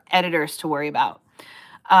something for editors to worry about.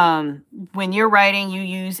 When you're writing, you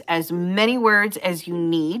use as many words as you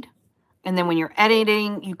need. And then when you're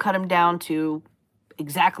editing, you cut them down to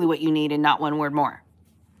exactly what you need and not one word more.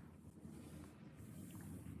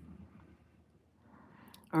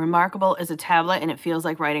 A remarkable is a tablet, and it feels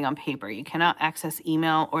like writing on paper. You cannot access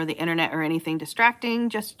email or the internet or anything distracting,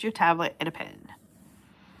 just your tablet and a pen.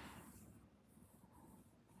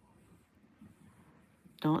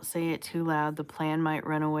 Don't say it too loud. The plan might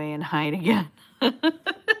run away and hide again.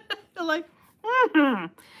 Like,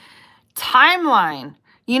 timeline.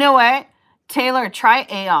 You know what? Taylor, try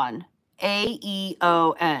Aeon.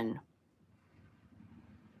 A-E-O-N.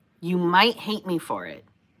 You might hate me for it.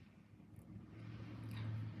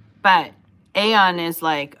 But Aeon is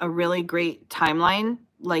like a really great timeline.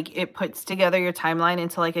 Like, it puts together your timeline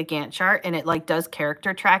into like a Gantt chart, and it like does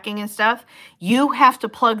character tracking and stuff. You have to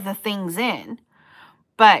plug the things in.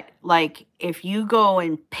 But like, if you go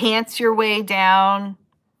and pants your way down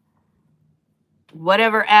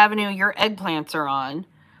whatever avenue your eggplants are on,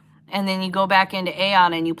 and then you go back into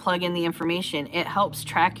Aeon and you plug in the information, it helps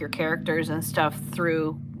track your characters and stuff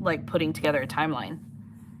through like putting together a timeline.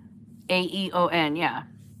 A-E-O-N, yeah.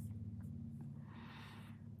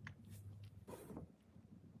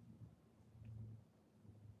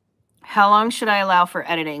 How long should I allow for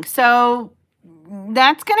editing? So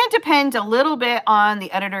that's going to depend a little bit on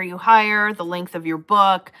the editor you hire, the length of your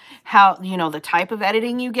book, how, you know, the type of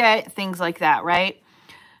editing you get, things like that, right?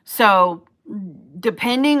 So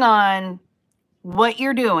depending on what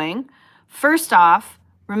you're doing, first off,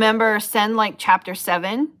 remember, send like chapter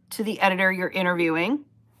 7 to the editor you're interviewing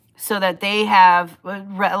so that they have a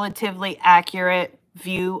relatively accurate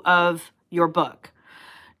view of your book.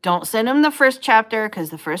 Don't send them the first chapter, because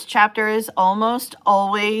the first chapter is almost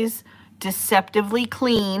always deceptively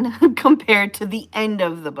clean compared to the end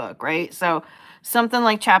of the book, right? So something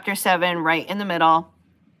like chapter 7 right in the middle,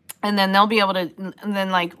 and then they'll be able to, and then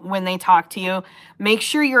like when they talk to you, make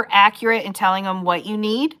sure you're accurate in telling them what you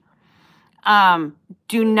need.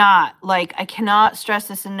 Do not, like, I cannot stress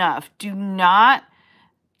this enough, do not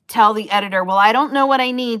tell the editor, well, I don't know what I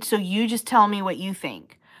need, so you just tell me what you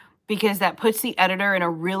think. Because that puts the editor in a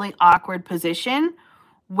really awkward position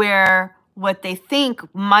where what they think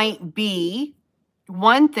might be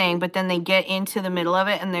one thing, but then they get into the middle of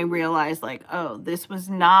it and they realize like, oh, this was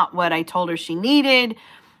not what I told her she needed.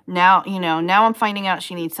 Now, you know, now I'm finding out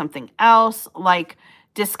she needs something else. Like,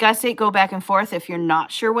 discuss it, go back and forth. If you're not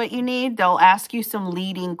sure what you need, they'll ask you some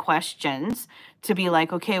leading questions to be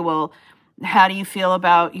like, okay, well, how do you feel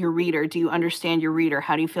about your reader? Do you understand your reader?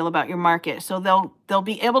 How do you feel about your market? So they'll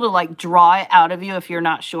be able to like draw it out of you if you're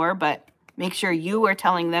not sure, but make sure you are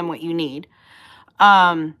telling them what you need.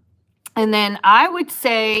 And then I would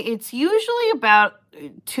say it's usually about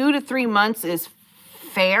 2 to 3 months is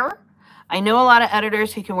fair. I know a lot of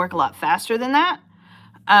editors who can work a lot faster than that.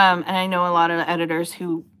 And I know a lot of editors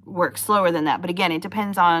who work slower than that. But again, it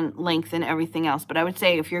depends on length and everything else. But I would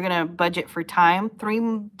say if you're going to budget for time,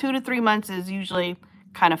 2 to 3 months is usually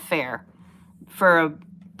kind of fair for a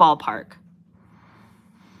ballpark.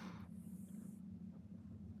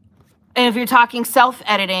 And if you're talking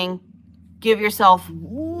self-editing, give yourself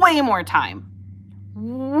way more time.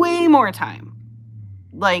 Way more time.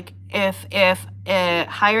 Like if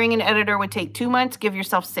hiring an editor would take 2 months, give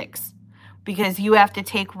yourself 6. Because you have to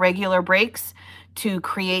take regular breaks to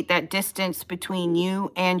create that distance between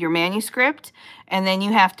you and your manuscript. And then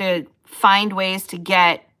you have to find ways to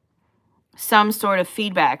get some sort of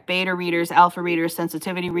feedback, beta readers, alpha readers,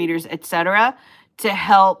 sensitivity readers, etc., to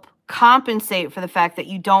help compensate for the fact that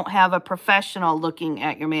you don't have a professional looking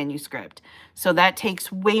at your manuscript. So that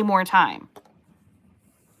takes way more time.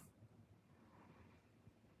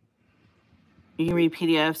 You can read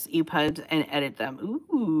PDFs, EPUBs, and edit them.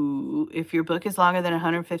 Ooh, if your book is longer than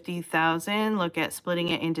 150,000, look at splitting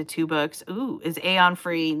it into 2 books. Ooh, is Aeon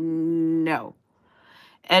free? No.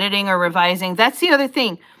 Editing or revising, that's the other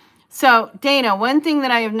thing. So, Dana, one thing that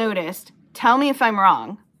I have noticed, tell me if I'm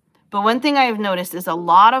wrong, but one thing I have noticed is a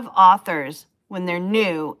lot of authors, when they're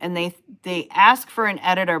new, and they ask for an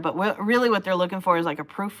editor, but really what they're looking for is like a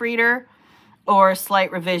proofreader or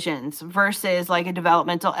slight revisions versus like a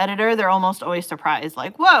developmental editor. They're almost always surprised,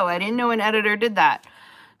 like, whoa, I didn't know an editor did that.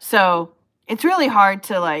 So it's really hard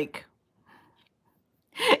to like,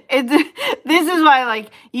 this is why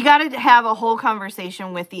like you got to have a whole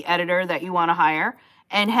conversation with the editor that you want to hire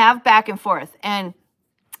and have back and forth. And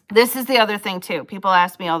this is the other thing too. People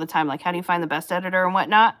ask me all the time, like, how do you find the best editor and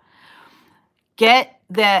whatnot? Get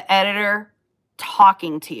the editor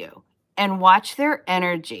talking to you and watch their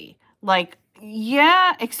energy. Like,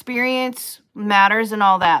 yeah, experience matters and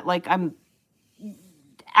all that. Like, I'm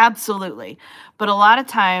absolutely. But a lot of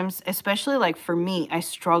times, especially like for me, I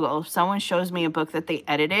struggle. If someone shows me a book that they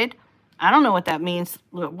edited, I don't know what that means,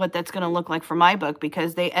 what that's going to look like for my book,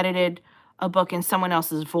 because they edited a book in someone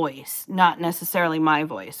else's voice, not necessarily my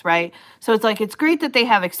voice, right? So it's like, it's great that they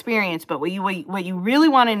have experience, but what you really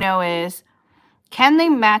want to know is, can they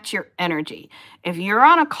match your energy? If you're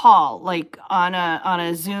on a call, like on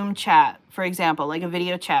a Zoom chat, for example, like a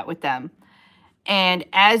video chat with them, And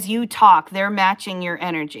as you talk, they're matching your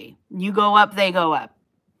energy. You go up, they go up.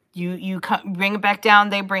 You bring it back down,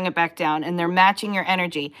 they bring it back down, and they're matching your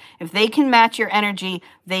energy. If they can match your energy,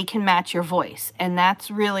 they can match your voice. And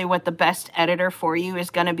that's really what the best editor for you is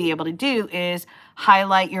going to be able to do, is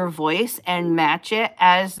highlight your voice and match it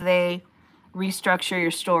as they restructure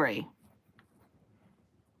your story.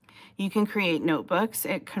 You can create notebooks.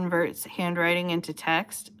 It converts handwriting into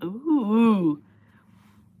text. Ooh.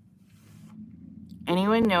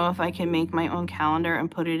 Anyone know if I can make my own calendar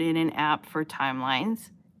and put it in an app for timelines?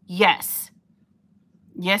 Yes.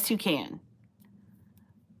 Yes, you can.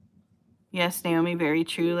 Yes, Naomi, very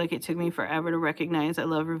true. Like, it took me forever to recognize I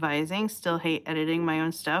love revising. Still hate editing my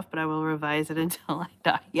own stuff, but I will revise it until I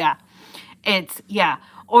die. Yeah. It's, yeah.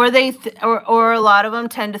 Or or a lot of them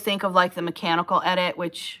tend to think of like the mechanical edit,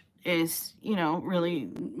 which is, you know, really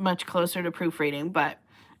much closer to proofreading, but,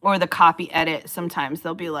 or the copy edit. Sometimes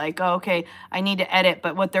they'll be like, oh, okay, I need to edit,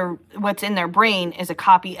 but what's in their brain is a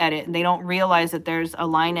copy edit, and they don't realize that there's a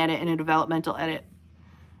line edit and a developmental edit.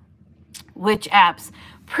 Which apps?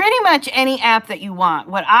 Pretty much any app that you want.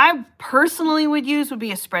 What I personally would use would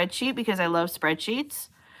be a spreadsheet, because I love spreadsheets.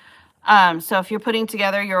 So if you're putting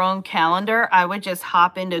together your own calendar, I would just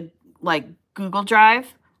hop into like Google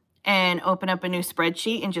Drive and open up a new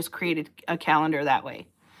spreadsheet and just create a calendar that way.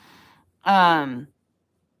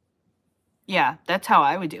 Yeah, that's how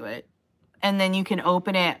I would do it. And then you can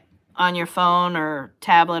open it on your phone or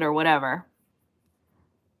tablet or whatever.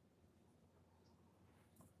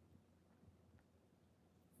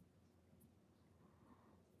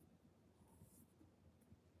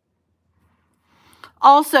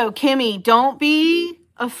 Also, Kimmy, don't be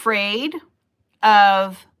afraid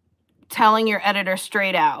of telling your editor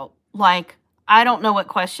straight out, like, I don't know what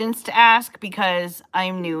questions to ask because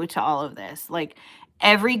I'm new to all of this. Like,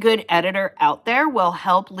 every good editor out there will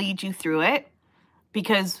help lead you through it,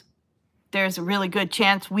 because there's a really good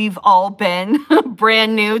chance we've all been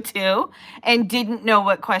brand new too and didn't know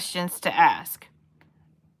what questions to ask.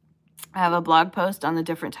 I have a blog post on the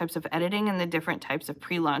different types of editing and the different types of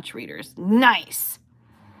pre-launch readers. Nice.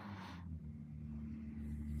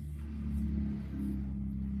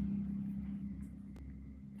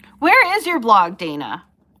 Where is your blog, Dana?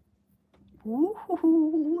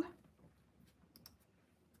 Ooh.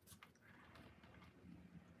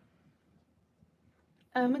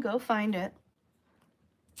 I'm gonna go find it.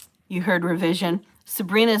 You heard revision.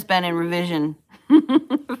 Sabrina's been in revision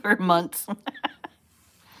for months. I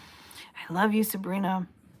love you, Sabrina.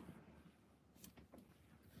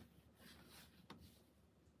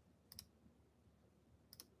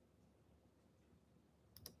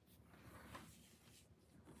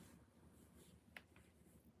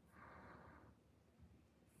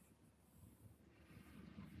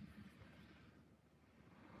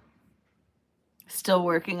 Still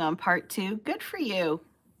working on part 2. Good for you.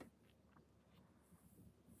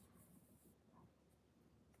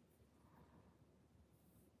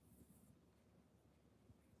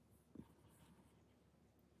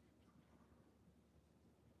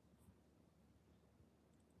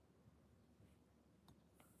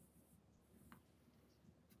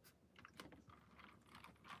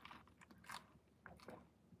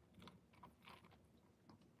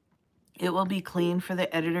 It will be clean for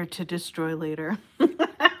the editor to destroy later.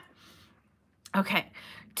 Okay,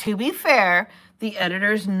 to be fair, the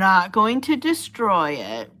editor's not going to destroy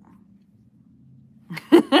it.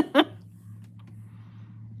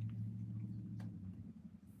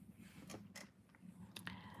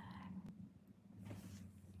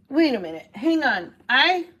 Wait a minute, hang on.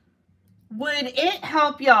 Would it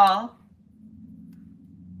help y'all?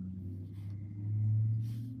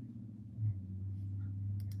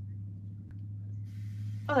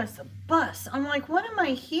 Oh, it's a bus. I'm like, what am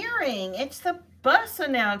I hearing? It's the bus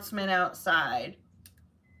announcement outside.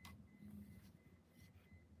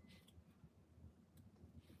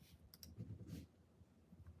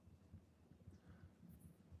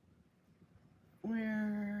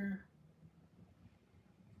 Where?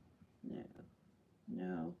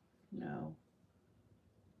 No.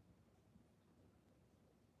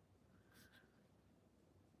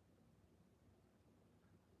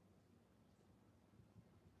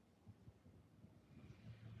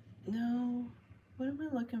 No, what am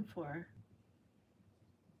I looking for?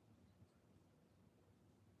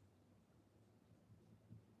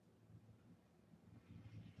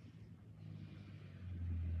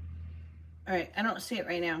 All right, I don't see it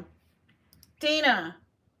right now. Dana,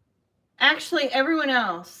 actually everyone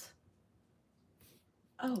else.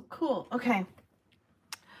 Oh, cool, okay.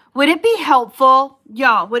 Would it be helpful,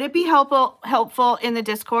 y'all, would it be helpful in the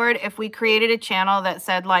Discord if we created a channel that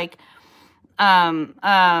said like,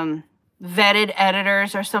 vetted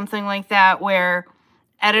editors or something like that, where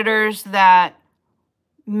editors that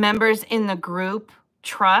members in the group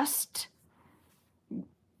trust.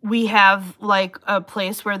 We have like a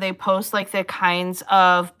place where they post like the kinds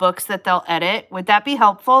of books that they'll edit. Would that be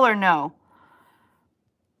helpful or no?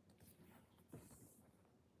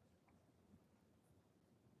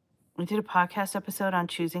 We did a podcast episode on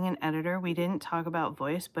choosing an editor. We didn't talk about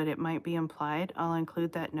voice, but it might be implied. I'll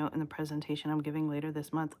include that note in the presentation I'm giving later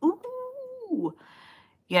this month. Ooh,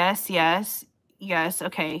 yes, yes, yes.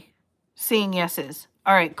 Okay, seeing yeses.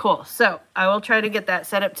 All right, cool. So I will try to get that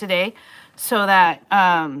set up today so that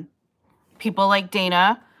people like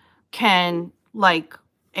Dana can, like,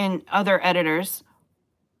 and other editors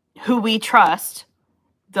who we trust,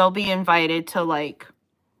 they'll be invited to like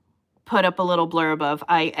put up a little blurb of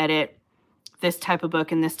I edit this type of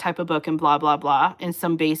book and this type of book and blah, blah, blah, and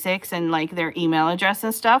some basics and like their email address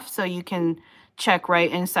and stuff. So you can check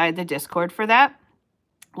right inside the Discord for that.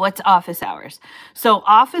 What's office hours? So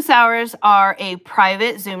office hours are a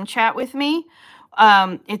private Zoom chat with me.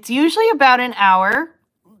 It's usually about an hour,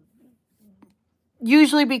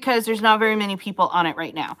 usually because there's not very many people on it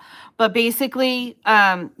right now. But basically,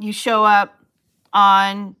 you show up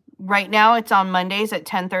on, right now it's on Mondays at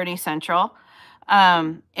 10:30 Central.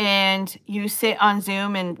 And you sit on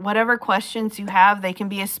Zoom, and whatever questions you have, they can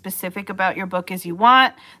be as specific about your book as you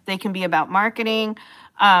want. They can be about marketing.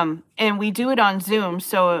 And we do it on Zoom.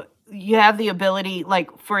 So you have the ability,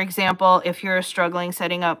 like, for example, if you're struggling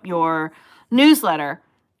setting up your newsletter,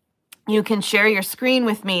 you can share your screen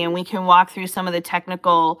with me and we can walk through some of the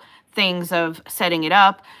technical things of setting it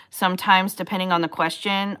up. Sometimes, depending on the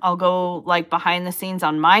question, I'll go like behind the scenes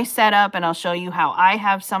on my setup and I'll show you how I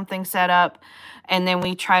have something set up. And then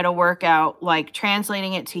we try to work out like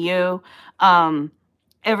translating it to you.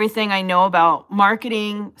 Everything I know about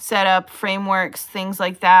marketing, setup, frameworks, things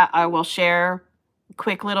like that, I will share.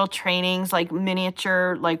 Quick little trainings, like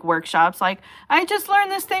miniature, like workshops, like I just learned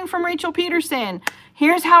this thing from Rachel Peterson.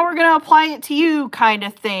 Here's how we're going to apply it to you kind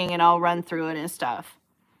of thing. And I'll run through it and stuff.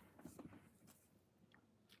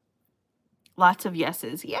 Lots of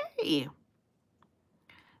yeses. Yay.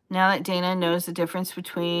 Now that Dana knows the difference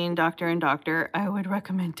between doctor and doctor, I would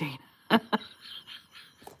recommend Dana.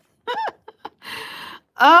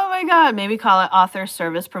 Oh my God, maybe call it author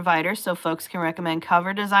service provider so folks can recommend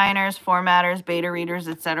cover designers, formatters, beta readers,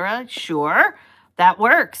 etc. Sure, that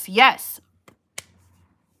works. Yes.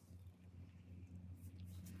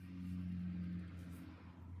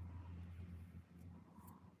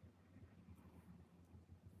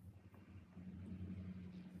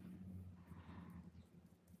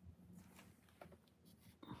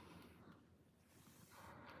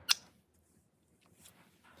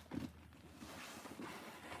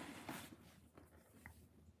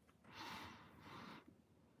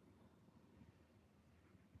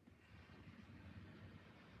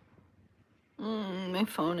 My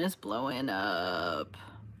phone is blowing up.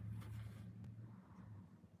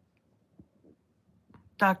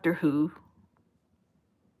 Doctor Who.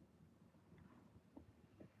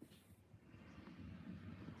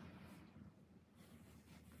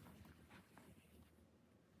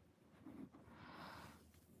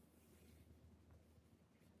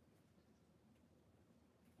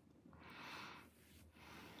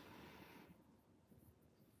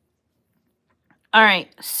 All right,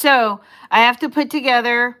 so I have to put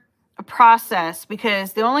together a process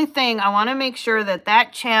because the only thing I want to make sure that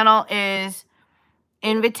that channel is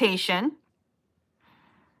invitation.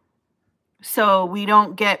 So we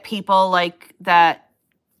don't get people like that.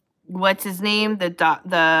 What's his name?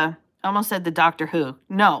 I almost said the Doctor Who.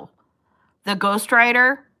 No, the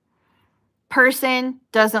ghostwriter person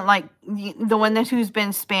doesn't like the one who's been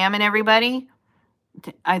spamming everybody.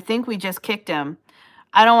 I think we just kicked him.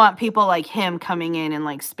 I don't want people like him coming in and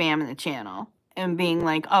like spamming the channel and being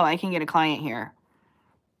like, oh, I can get a client here.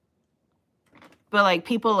 But like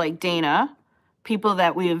people like Dana, people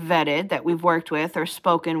that we have vetted, that we've worked with or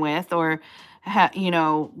spoken with, or, you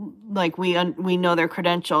know, like we know their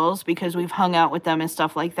credentials because we've hung out with them and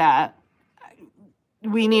stuff like that.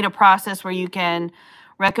 We need a process where you can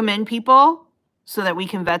recommend people so that we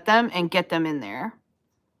can vet them and get them in there.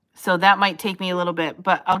 So that might take me a little bit,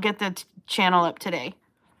 but I'll get the channel up today.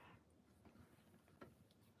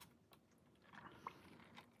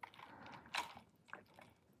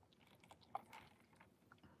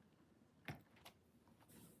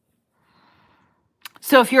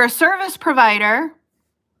 So if you're a service provider,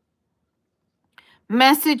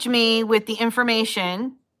 message me with the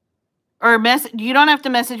information, or you don't have to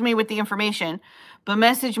message me with the information, but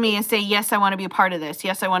message me and say, yes, I want to be a part of this.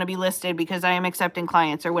 Yes, I want to be listed because I am accepting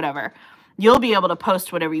clients or whatever. You'll be able to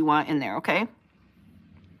post whatever you want in there, okay?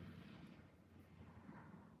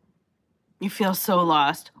 You feel so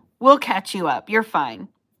lost. We'll catch you up. You're fine.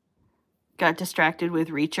 Got distracted with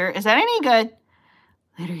Reacher. Is that any good?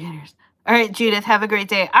 Later, getters. All right, Judith, have a great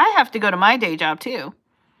day. I have to go to my day job, too.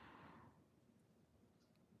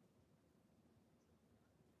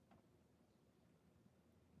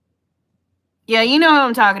 Yeah, you know who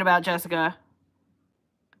I'm talking about, Jessica.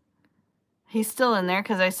 He's still in there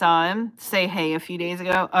because I saw him say hey a few days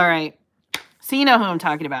ago. All right. So you know who I'm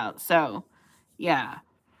talking about. So, yeah.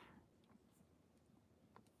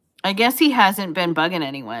 I guess he hasn't been bugging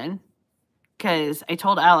anyone because I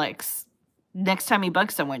told Alex, next time he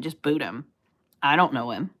bugs someone, just boot him. I don't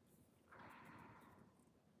know him.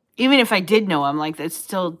 Even if I did know him, like, that's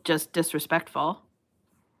still just disrespectful.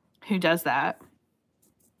 Who does that?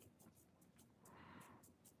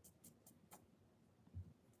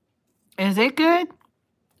 Is it good?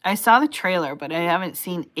 I saw the trailer, but I haven't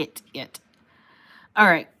seen it yet. All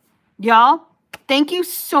right. Y'all, thank you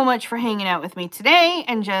so much for hanging out with me today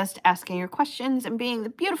and just asking your questions and being the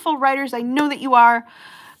beautiful writers I know that you are.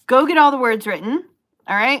 Go get all the words written.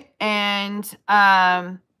 All right. And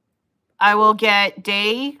I will get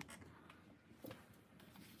day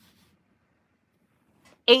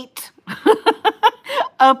 8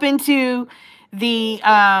 up into the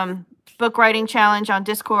book writing challenge on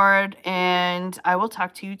Discord, and I will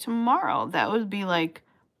talk to you tomorrow. That would be like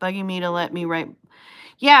bugging me to let me write.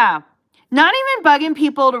 Yeah, not even bugging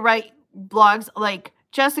people to write blogs. Like,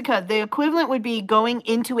 Jessica, the equivalent would be going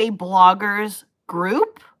into a bloggers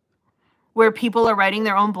group where people are writing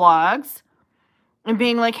their own blogs and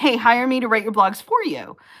being like, hey, hire me to write your blogs for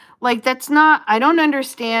you. Like, that's not, I don't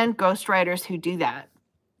understand ghostwriters who do that.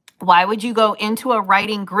 Why would you go into a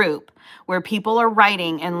writing group where people are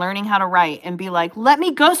writing and learning how to write and be like, let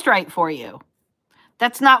me ghostwrite for you?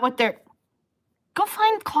 That's not what they're... Go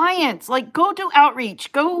find clients. Like, go do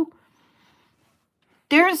outreach. Go...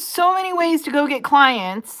 There's so many ways to go get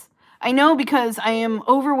clients. I know because I am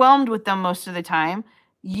overwhelmed with them most of the time.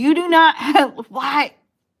 You do not have... Why?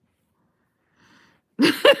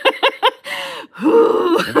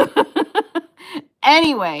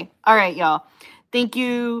 Anyway. All right, y'all. Thank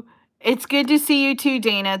you. It's good to see you too,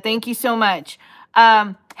 Dana. Thank you so much.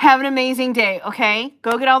 Have an amazing day, okay?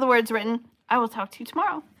 Go get all the words written. I will talk to you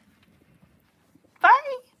tomorrow.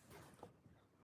 Bye.